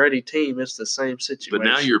technical Andretti team, it's the same situation. But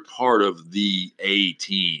now you're part of the A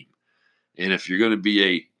team. And if you're going to be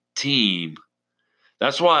a team,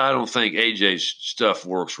 that's why I don't think AJ's stuff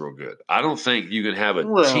works real good. I don't think you can have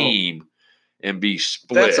a team and be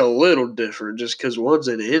split. That's a little different just because one's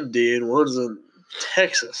in Indy and one's in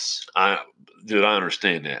Texas. Dude, I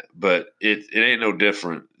understand that. But it ain't no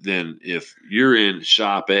different than if you're in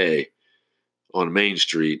Shop A on Main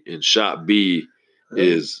Street and Shop B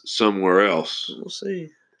is somewhere else. We'll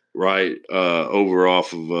see. Right? Over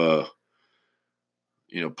off of,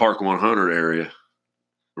 Park 100 area.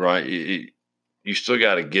 Right? You still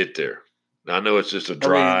got to get there. I know it's just a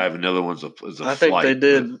drive, and the other one's a flight. I think they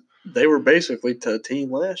did. They were basically a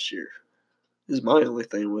team last year. Is my only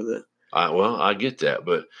thing with it. I get that,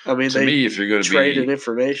 but to me, if you're going to be trading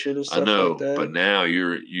information and stuff like that. I know, but now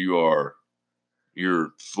you're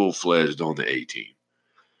full-fledged on the A team,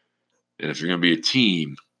 and if you're going to be a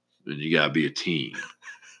team, then you got to be a team,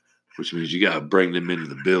 which means you got to bring them into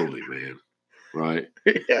the building, man. Right?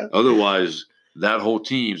 Yeah. Otherwise, that whole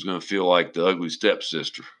team's going to feel like the ugly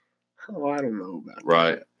stepsister. Oh, I don't know about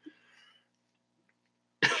right.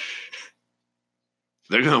 that.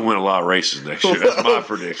 They're going to win a lot of races next year. That's my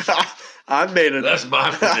prediction. That's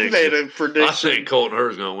my prediction. I made a prediction. I think Colton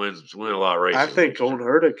Herta's going to win a lot of races. I think Colton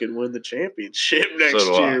Herta could win the championship next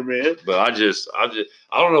year, man. But I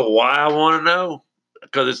don't know why I want to know,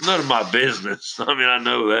 because it's none of my business. I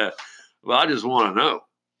know that, but I just want to know,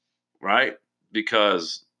 right?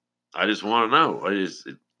 Because I just want to know. I just.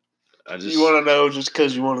 You want to know just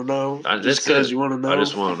because you want to know? Just because you want to know? I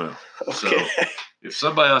just want to know. Okay. So if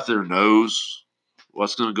somebody out there knows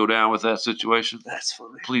what's going to go down with that situation, that's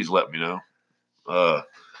funny. Please let me know.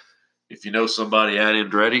 If you know somebody at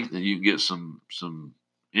Andretti, then you can get some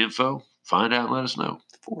info. Find out and let us know.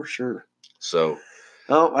 For sure. So,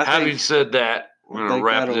 having said that, we're going to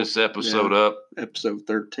wrap this episode up. Episode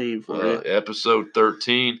 13 for you. Episode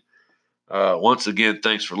 13. Once again,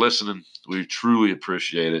 thanks for listening. We truly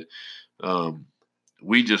appreciate it.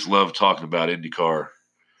 We just love talking about IndyCar.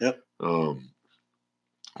 Yep.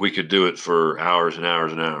 We could do it for hours and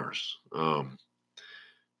hours and hours.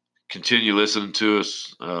 Continue listening to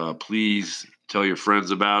us. Please tell your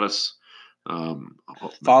friends about us.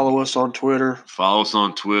 Follow us on Twitter. @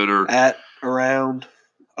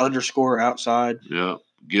 @around_outside. Yeah.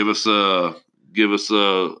 Give us a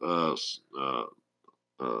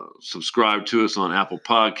subscribe to us on Apple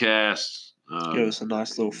Podcasts. Give us a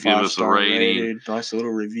nice little 5-star rating. Nice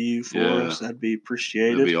little review for us. That'd be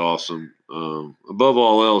appreciated. That'd be awesome. Above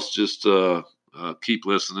all else, just keep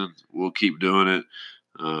listening. We'll keep doing it.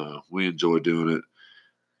 We enjoy doing it.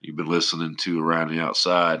 You've been listening to Around the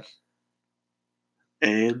Outside.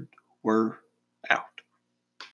 And we're